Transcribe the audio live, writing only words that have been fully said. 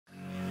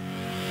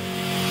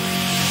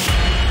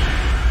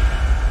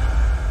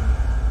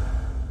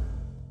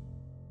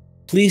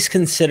Please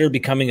consider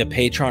becoming a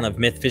patron of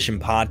MythVision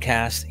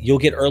Podcast. You'll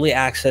get early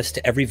access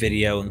to every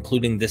video,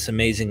 including this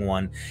amazing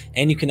one,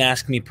 and you can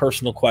ask me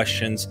personal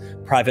questions,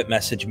 private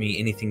message me,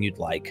 anything you'd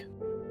like.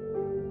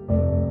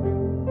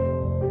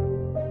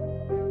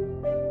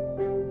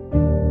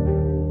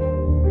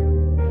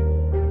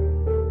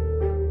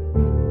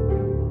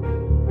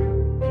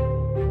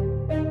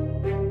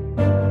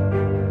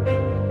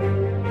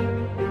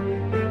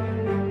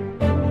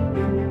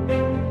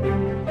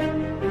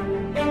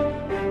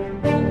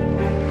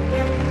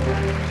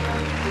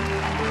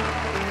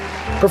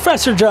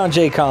 Professor John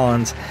J.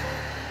 Collins,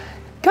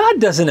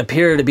 God doesn't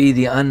appear to be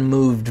the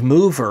unmoved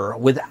mover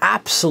with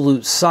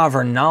absolute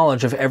sovereign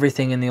knowledge of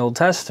everything in the Old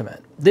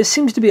Testament. This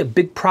seems to be a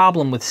big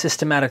problem with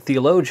systematic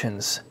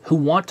theologians who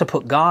want to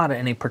put God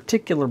in a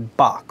particular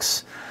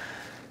box.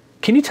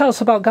 Can you tell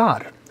us about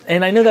God?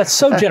 And I know that's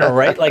so general,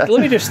 right? Like,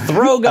 let me just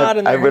throw God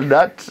in there. I will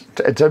not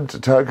attempt to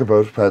talk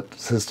about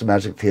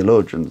systematic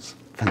theologians.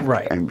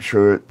 Right. I'm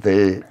sure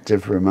they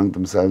differ among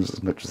themselves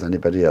as much as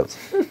anybody else.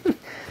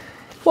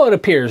 Well, it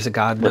appears that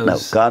God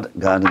knows. Now,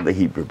 God in the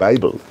Hebrew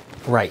Bible.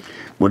 Right.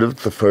 One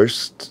of the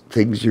first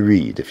things you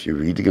read, if you're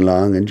reading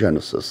along in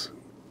Genesis,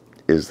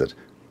 is that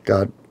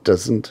God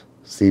doesn't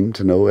seem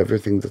to know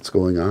everything that's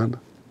going on.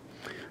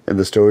 In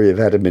the story of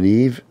Adam and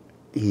Eve,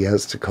 he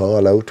has to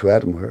call out to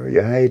Adam, "Where are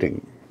you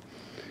hiding?"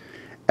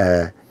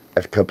 A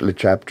couple of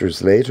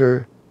chapters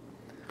later,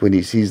 when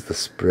he sees the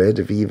spread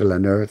of evil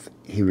on earth,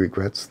 he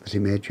regrets that he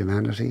made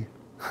humanity.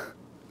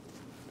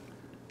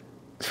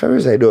 As far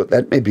as I know,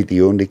 that may be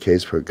the only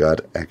case where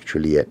God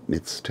actually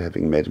admits to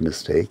having made a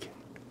mistake.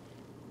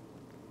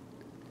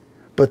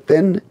 But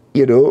then,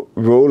 you know,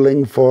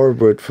 rolling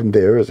forward from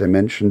there, as I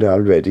mentioned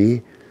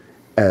already,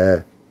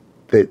 the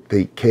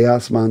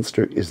chaos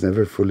monster is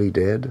never fully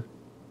dead.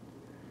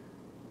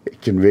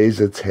 It can raise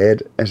its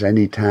head at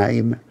any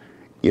time.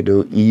 You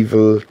know,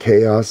 evil,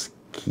 chaos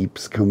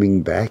keeps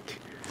coming back.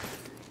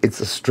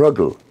 It's a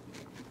struggle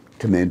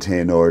to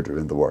maintain order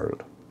in the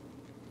world.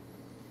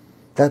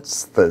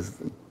 That's the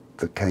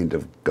kind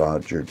of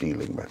God you're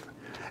dealing with.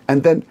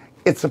 And then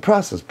it's a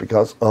process,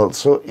 because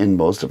also in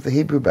most of the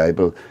Hebrew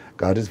Bible,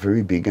 God is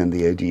very big on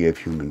the idea of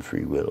human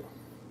free will.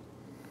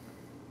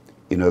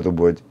 In other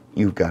words,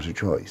 you've got a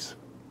choice.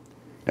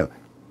 Now,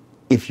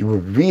 if you were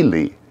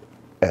really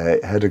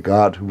had a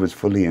God who was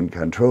fully in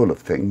control of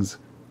things,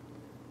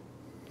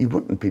 you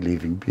wouldn't be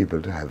leaving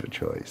people to have a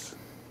choice.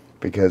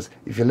 Because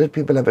if you let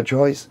people have a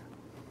choice,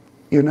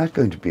 you're not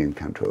going to be in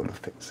control of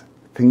things.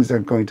 Things are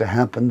going to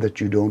happen that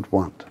you don't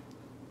want.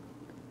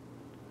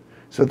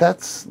 So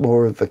that's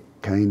more of the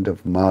kind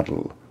of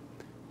model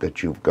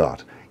that you've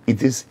got.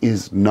 This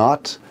is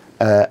not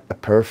a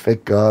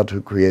perfect God who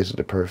created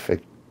a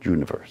perfect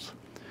universe.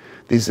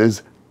 This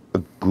is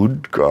a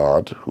good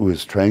God who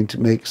is trying to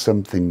make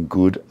something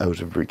good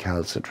out of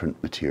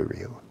recalcitrant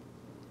material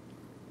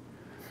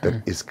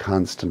that is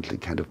constantly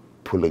kind of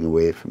pulling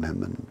away from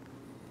him and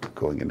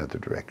going in other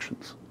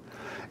directions.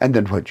 And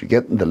then what you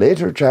get in the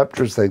later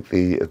chapters, like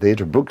the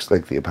later books,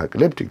 like the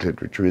apocalyptic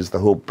literature, is the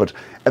hope, but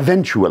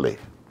eventually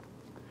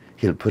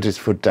he'll put his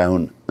foot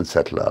down and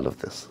settle all of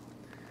this.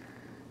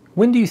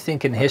 When do you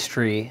think in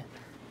history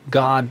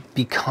God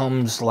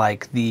becomes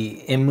like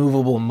the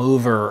immovable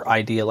mover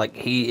idea, like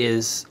he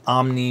is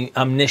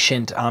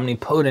omniscient,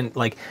 omnipotent?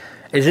 Like,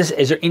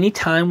 is there any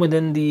time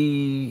within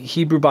the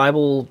Hebrew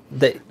Bible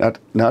that...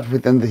 Not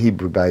within the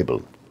Hebrew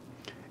Bible.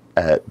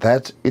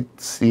 That, it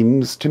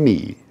seems to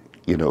me,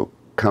 you know,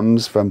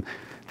 comes from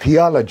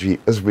theology,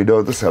 as we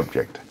know the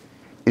subject,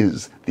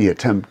 is the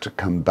attempt to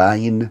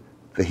combine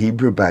the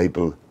Hebrew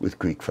Bible with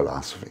Greek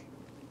philosophy.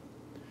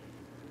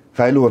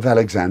 Philo of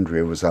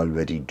Alexandria was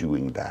already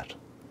doing that.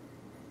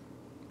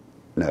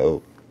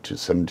 Now, to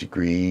some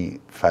degree,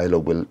 Philo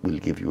will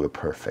give you a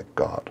perfect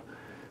God.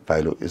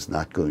 Philo is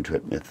not going to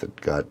admit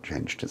that God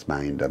changed his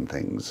mind on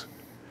things.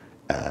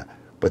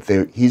 But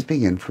he's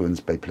being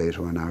influenced by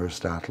Plato and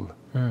Aristotle.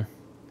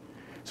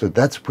 So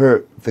that's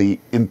where the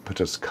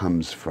impetus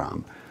comes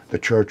from. The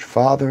Church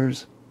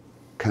Fathers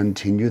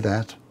continue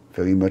that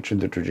very much in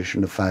the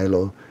tradition of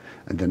Philo,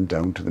 and then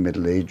down to the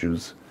Middle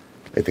Ages.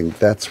 I think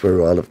that's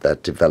where all of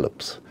that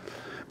develops.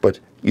 But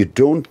you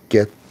don't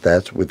get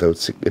that without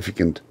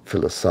significant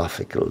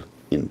philosophical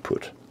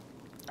input.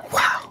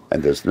 Wow.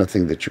 And there's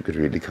nothing that you could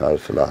really call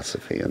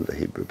philosophy in the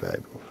Hebrew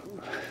Bible.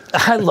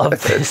 I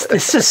love this.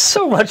 This is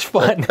so much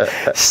fun.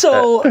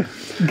 So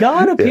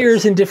God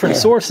appears in different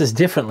sources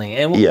differently.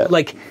 And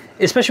like,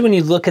 especially when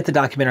you look at the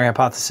documentary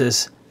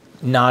Hypothesis,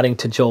 nodding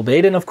to Joel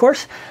Baden, of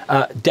course,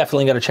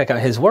 definitely got to check out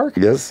his work.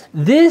 Yes.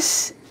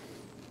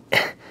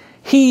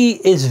 He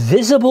is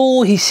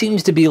visible. He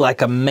seems to be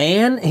like a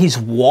man. He's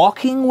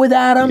walking with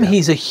Adam.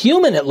 He's a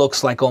human, it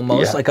looks like,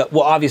 almost like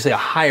obviously a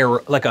higher,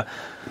 like a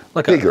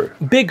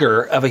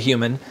bigger of a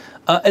human.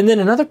 And then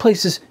in other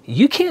places,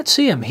 you can't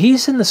see him.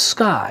 He's in the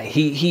sky.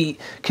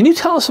 Can you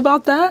tell us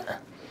about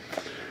that?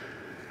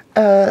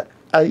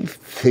 I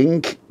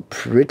think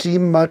pretty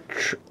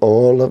much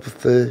all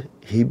of the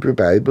Hebrew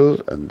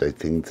Bible, and I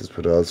think this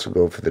would also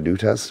go for the New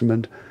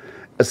Testament,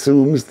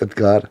 assumes that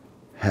God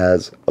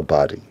has a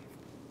body.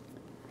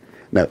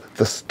 Now,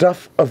 the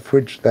stuff of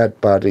which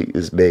that body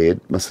is made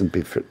mustn't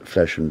be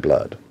flesh and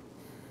blood.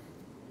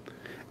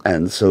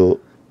 And so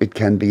it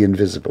can be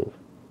invisible.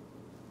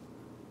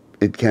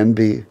 It can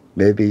be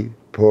maybe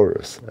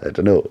porous, I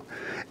don't know.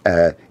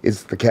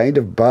 It's the kind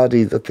of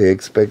body that they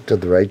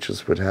expected the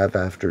righteous would have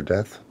after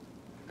death,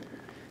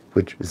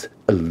 which is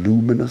a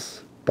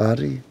luminous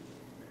body.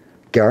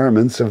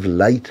 Garments of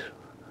light.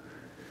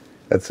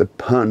 That's a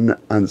pun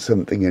on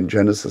something in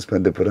Genesis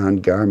when they put on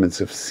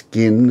garments of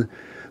skin.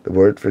 The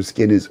word for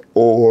skin is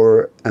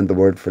or, and the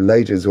word for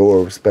light is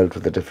or, spelled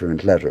with a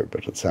different letter,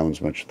 but it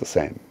sounds much the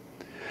same.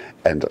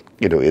 And,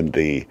 you know,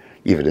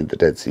 even in the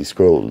Dead Sea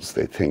Scrolls,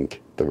 they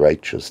think the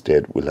righteous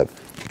dead will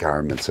have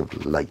garments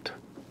of light.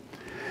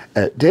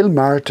 Dale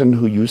Martin,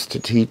 who used to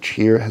teach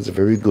here, has a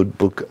very good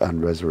book on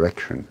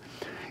resurrection,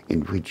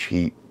 in which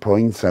he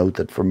points out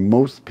that for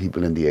most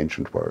people in the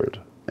ancient world,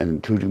 and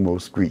including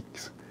most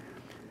Greeks,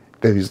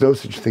 there is no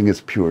such thing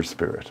as pure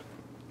spirit.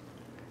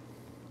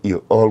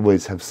 You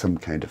always have some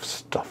kind of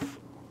stuff.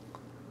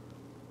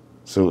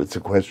 So it's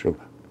a question of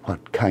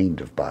what kind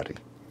of body.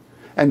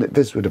 And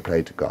this would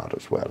apply to God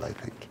as well, I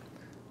think.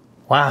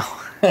 Wow.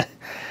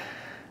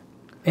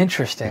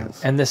 Interesting.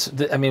 Yes. And this,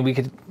 I mean, we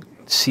could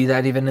see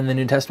that even in the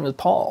New Testament with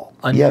Paul.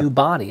 A new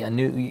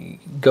body,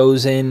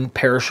 goes in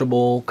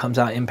perishable, comes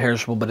out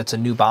imperishable, but it's a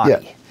new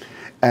body.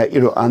 Yeah.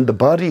 You know, on the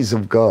bodies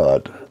of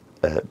God,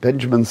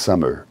 Benjamin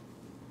Summer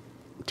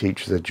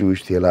teaches at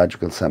Jewish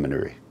Theological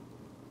Seminary.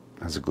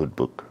 Has a good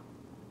book.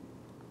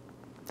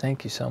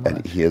 Thank you so much.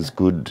 And he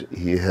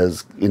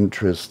has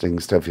interesting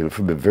stuff, you know,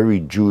 from a very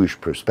Jewish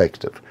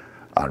perspective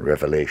on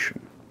revelation,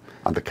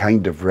 on the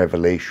kind of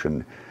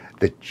revelation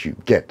that you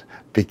get,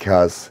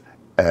 because,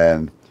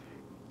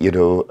 you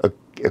know,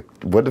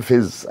 one of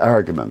his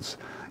arguments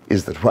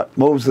is that what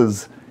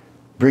Moses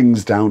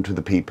brings down to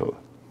the people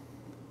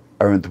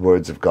aren't the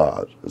words of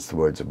God, it's the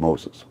words of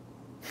Moses.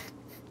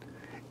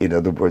 In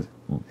other words,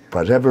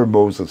 whatever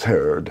Moses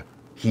heard,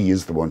 he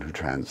is the one who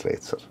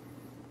translates it.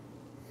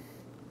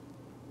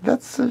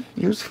 That's a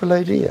useful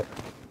idea.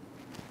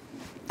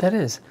 That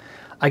is.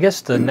 I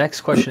guess the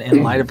next question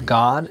in light of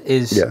God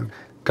is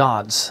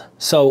gods.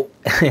 So,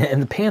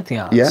 in the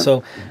pantheon. Yeah.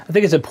 So, I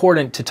think it's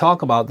important to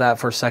talk about that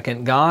for a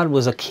second. God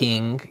was a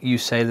king, you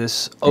say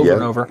this over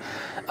and over,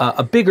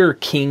 a bigger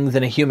king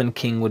than a human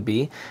king would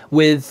be,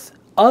 with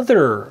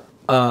other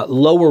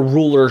lower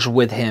rulers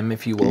with him,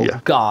 if you will,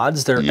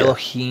 gods. They're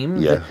Elohim.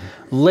 Yeah.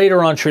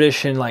 Later on,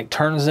 tradition like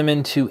turns them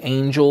into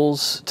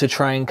angels to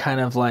try and kind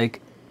of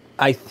like,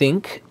 I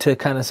think, to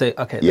kind of say,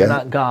 okay, they're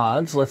not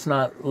gods. Let's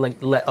not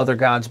like let other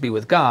gods be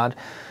with God.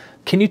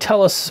 Can you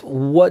tell us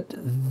what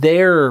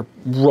their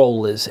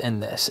role is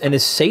in this? And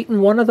is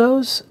Satan one of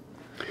those?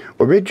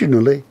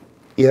 Originally,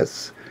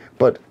 yes.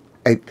 But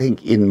I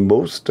think in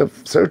most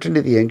of, certainly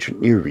the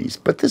ancient Near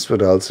East, but this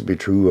would also be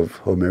true of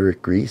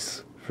Homeric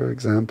Greece, for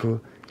example,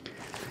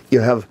 you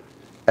have,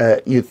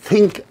 you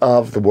think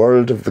of the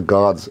world of the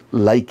gods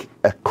like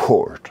a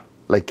court,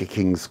 like a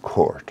king's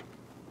court.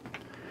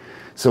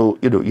 So,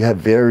 you know, you have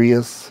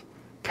various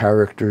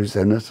characters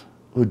in it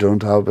who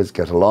don't always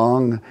get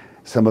along.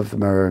 Some of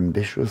them are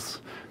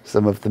ambitious.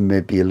 Some of them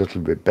may be a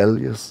little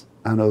rebellious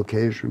on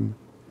occasion.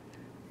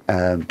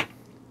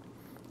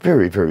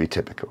 Very, very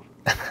typical.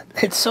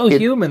 It's so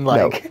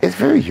human-like. No, it's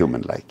very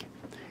human-like.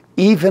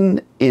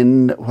 Even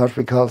in what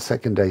we call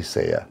Second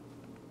Isaiah.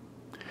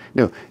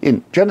 Now,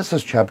 in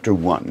Genesis chapter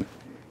 1,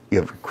 you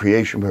have a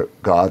creation where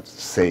God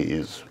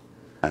says,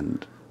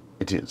 and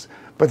it is.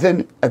 But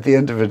then at the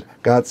end of it,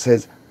 God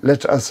says,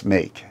 let us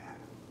make.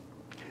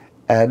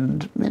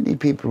 And many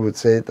people would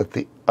say that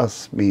the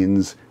us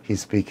means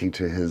he's speaking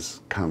to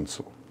his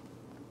council.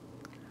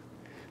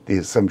 The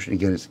assumption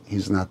again is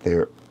he's not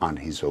there on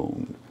his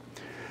own.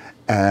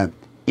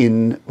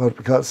 In what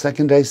we call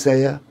Second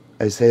Isaiah,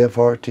 Isaiah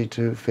 40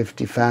 to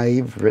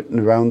 55, written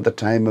around the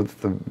time of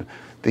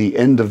the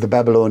end of the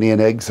Babylonian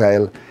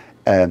exile,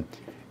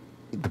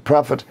 the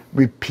prophet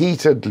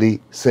repeatedly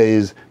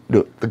says,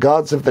 no, the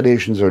gods of the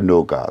nations are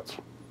no gods.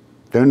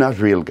 They're not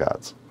real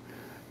gods.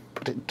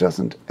 But it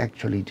doesn't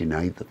actually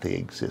deny that they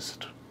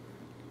exist.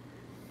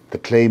 The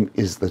claim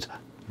is that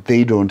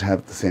they don't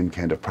have the same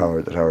kind of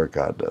power that our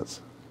God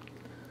does.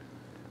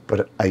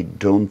 But I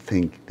don't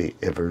think they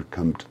ever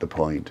come to the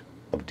point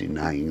of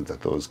denying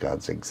that those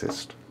gods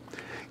exist.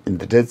 In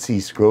the Dead Sea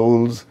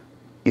Scrolls,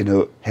 you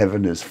know,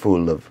 heaven is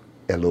full of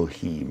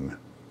Elohim,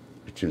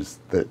 which is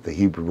the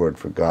Hebrew word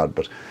for God,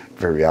 but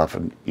very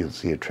often you'll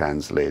see it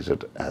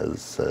translated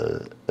as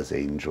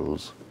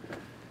angels.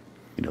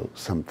 You know,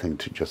 something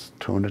to just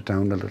tone it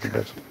down a little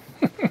bit.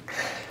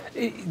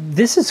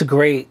 This is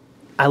great.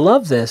 I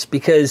love this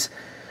because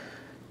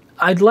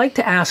I'd like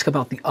to ask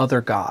about the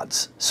other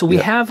gods. So we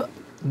have,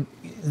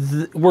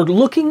 we're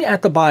looking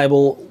at the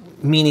Bible,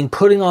 meaning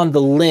putting on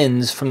the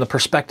lens from the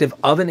perspective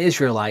of an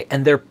Israelite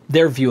and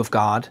their view of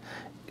God,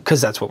 because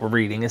that's what we're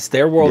reading. It's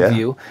their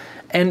worldview.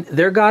 And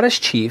their God is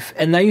chief.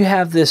 And now you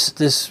have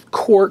this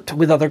court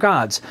with other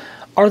gods.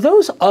 Are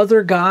those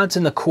other gods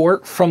in the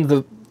court from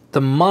the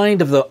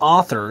mind of the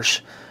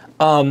authors,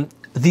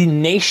 The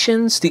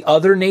nations, the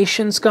other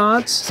nations'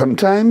 gods?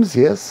 Sometimes,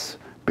 yes,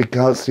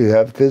 because you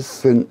have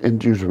this in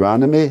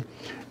Deuteronomy,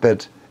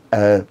 that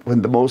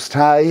when the Most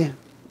High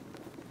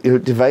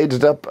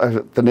divided up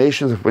the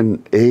nations,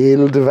 when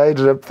Yale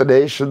divided up the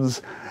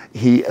nations,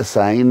 he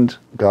assigned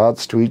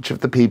gods to each of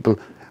the people,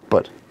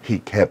 but he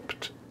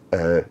kept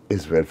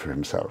Israel for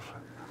himself.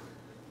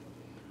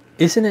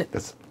 Isn't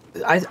it?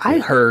 I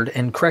heard,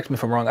 and correct me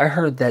if I'm wrong, I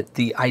heard that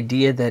the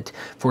idea that,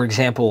 for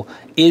example,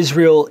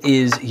 Israel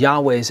is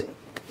Yahweh's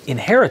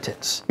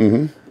inheritance.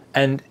 Mm-hmm.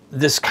 And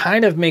this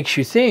kind of makes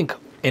you think,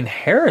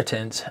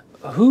 inheritance?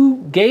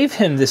 Who gave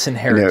him this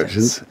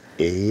inheritance?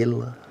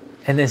 Yale.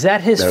 And is that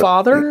his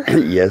father?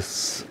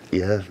 Yes,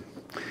 yeah.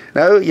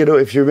 Now,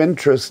 if you're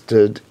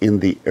interested in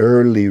the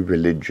early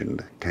religion,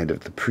 kind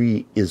of the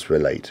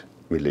pre-Israelite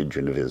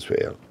religion of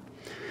Israel,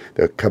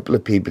 there are a couple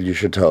of people you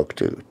should talk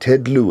to.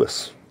 Ted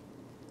Lewis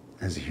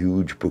has a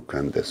huge book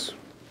on this.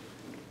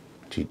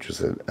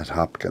 Teaches at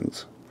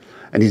Hopkins.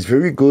 And he's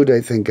very good,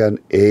 I think, on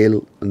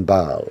El and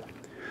Baal,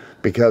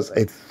 because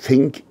I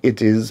think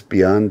it is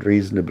beyond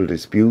reasonable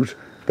dispute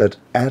that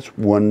at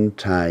one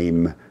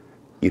time,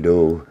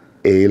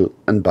 El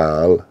and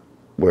Baal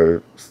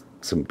were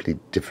simply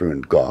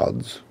different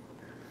gods.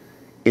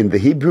 In the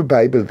Hebrew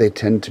Bible, they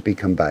tend to be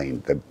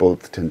combined. They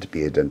both tend to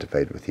be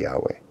identified with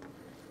Yahweh.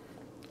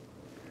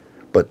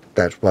 But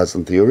that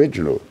wasn't the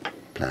original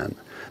plan.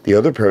 The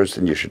other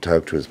person you should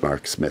talk to is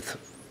Mark Smith.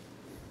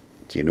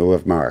 Do you know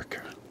of Mark?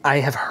 I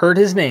have heard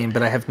his name,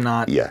 but I have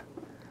not. Yeah.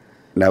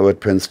 Now at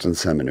Princeton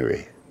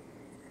Seminary.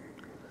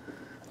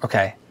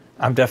 Okay.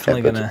 I'm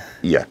definitely going to...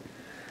 Yeah.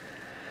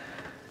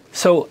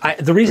 So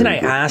the reason I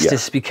asked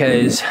is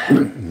because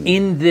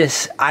in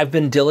this, I've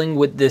been dealing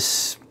with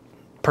this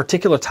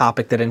particular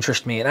topic that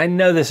interests me. And I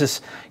know this is,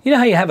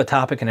 how you have a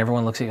topic and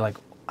everyone looks at you like,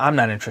 I'm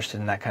not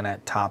interested in that kind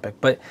of topic.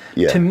 But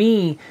to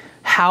me,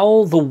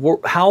 how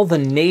the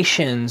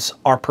nations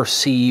are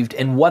perceived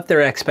and what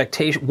their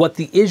expectation, what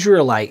the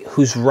Israelite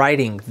who's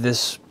writing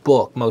this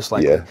book, most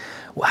likely,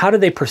 how do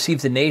they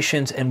perceive the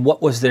nations and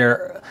what was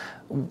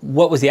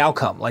the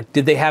outcome? Like,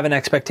 did they have an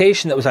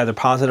expectation that was either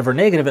positive or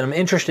negative? And I'm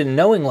interested in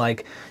knowing,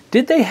 like,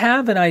 did they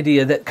have an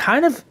idea that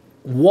kind of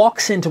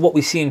walks into what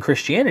we see in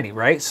Christianity,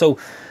 right? So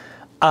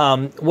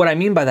what I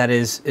mean by that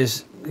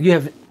is you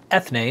have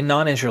ethne,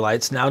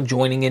 non-Israelites, now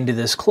joining into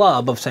this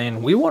club of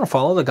saying, we want to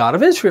follow the God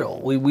of Israel.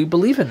 We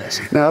believe in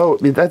this. Now,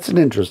 that's an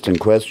interesting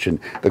question.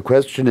 The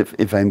question,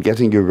 if I'm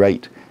getting you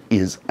right,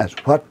 is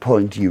at what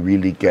point do you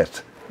really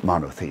get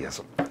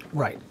monotheism?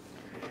 Right.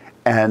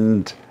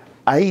 And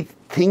I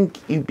think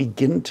you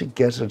begin to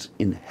get it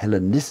in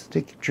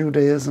Hellenistic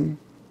Judaism.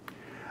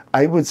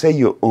 I would say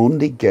you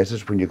only get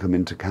it when you come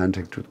into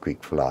contact with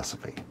Greek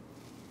philosophy.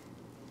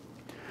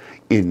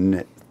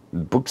 In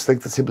books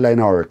like the Sibylline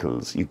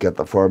Oracles, you get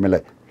the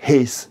formula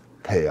hes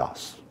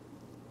theos.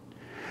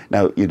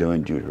 Now,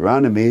 in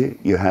Deuteronomy,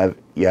 you have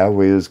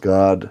Yahweh as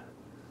God,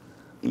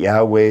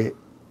 Yahweh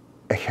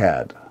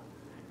echad.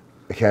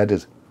 Echad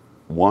is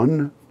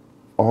one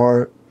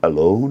or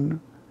alone.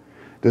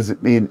 Does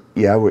it mean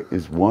Yahweh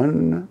is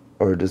one,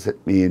 or does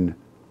it mean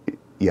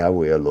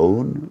Yahweh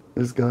alone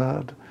is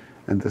God?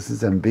 And this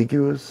is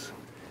ambiguous.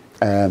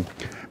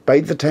 By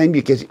the time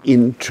you get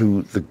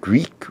into the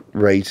Greek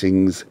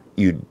writings,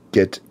 you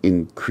get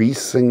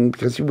increasing,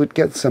 because you would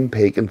get some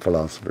pagan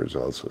philosophers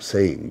also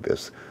saying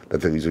this,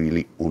 that there is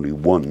really only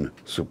one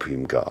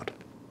supreme God.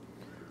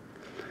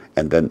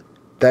 And then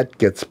that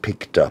gets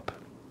picked up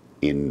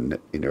in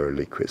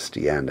early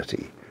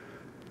Christianity.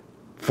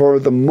 For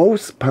the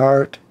most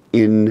part,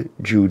 in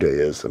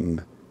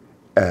Judaism,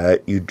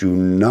 you do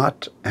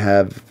not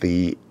have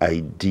the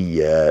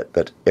idea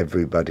that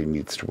everybody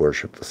needs to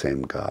worship the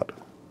same God.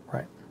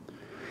 Right.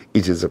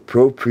 It is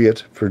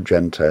appropriate for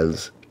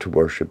Gentiles to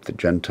worship the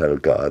Gentile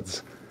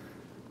gods,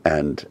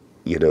 and,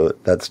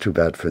 that's too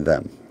bad for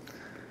them.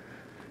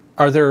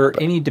 Are there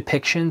any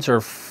depictions or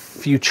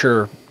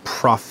future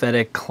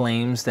prophetic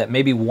claims that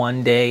maybe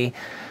one day,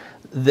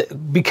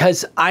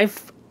 because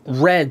I've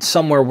read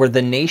somewhere where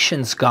the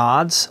nation's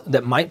gods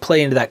that might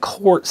play into that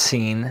court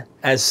scene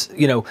as,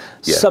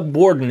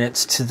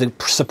 subordinates to the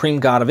supreme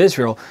God of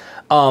Israel,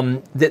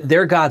 that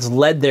their gods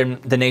led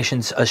the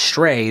nations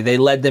astray. They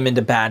led them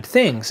into bad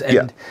things,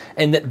 and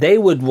that they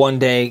would one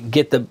day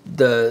get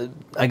the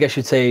I guess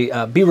you'd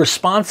say be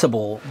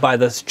responsible by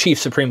the chief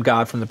supreme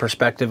God from the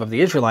perspective of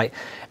the Israelite,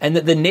 and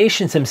that the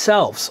nations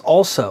themselves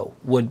also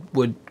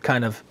would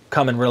kind of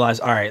come and realize,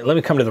 all right, let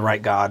me come to the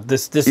right God.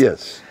 This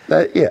yes,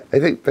 I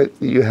think that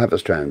you have a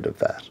strand of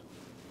that.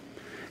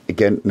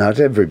 Again, not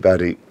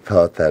everybody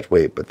thought that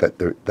way, but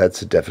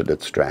that's a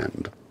definite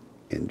strand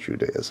in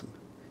Judaism.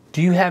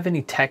 Do you have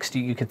any text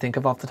you can think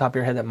of off the top of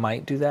your head that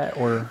might do that?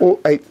 Or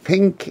I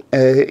think,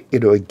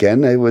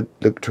 again, I would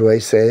look to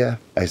Isaiah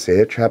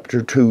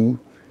chapter 2.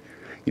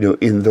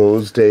 In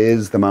those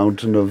days, the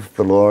mountain of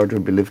the Lord will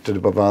be lifted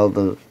above all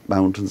the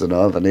mountains, and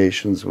all the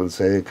nations will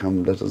say,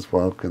 come, let us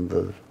walk in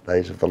the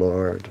light of the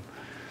Lord.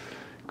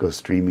 Go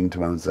streaming to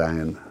Mount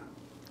Zion.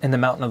 And the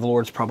mountain of the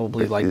Lord is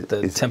probably like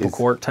the temple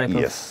court type of?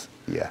 Yes,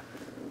 yeah.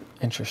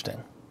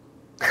 Interesting.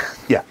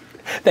 Yeah.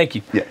 Thank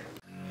you. Yeah.